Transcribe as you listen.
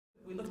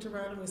looked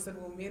around and we said,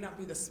 well, we may not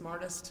be the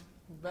smartest,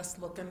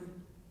 best looking,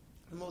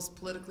 the most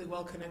politically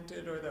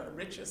well-connected, or the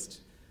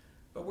richest,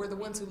 but we're the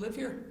ones who live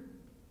here.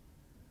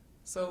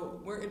 So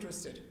we're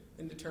interested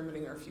in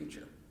determining our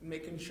future,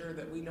 making sure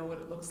that we know what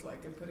it looks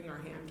like and putting our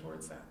hand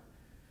towards that.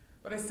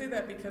 But I say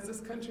that because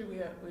this country,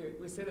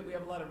 we say that we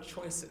have a lot of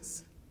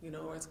choices. You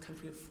know, it's a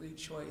country of free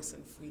choice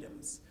and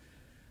freedoms.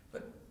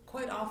 But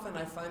quite often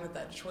I find that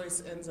that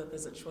choice ends up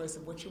as a choice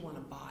of what you want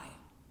to buy.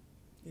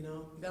 You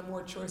know, we got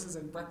more choices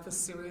in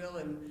breakfast cereal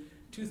and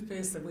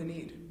toothpaste than we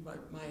need, by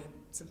my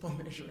simple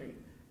measuring,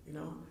 you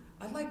know.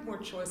 I'd like more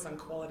choice on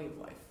quality of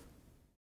life.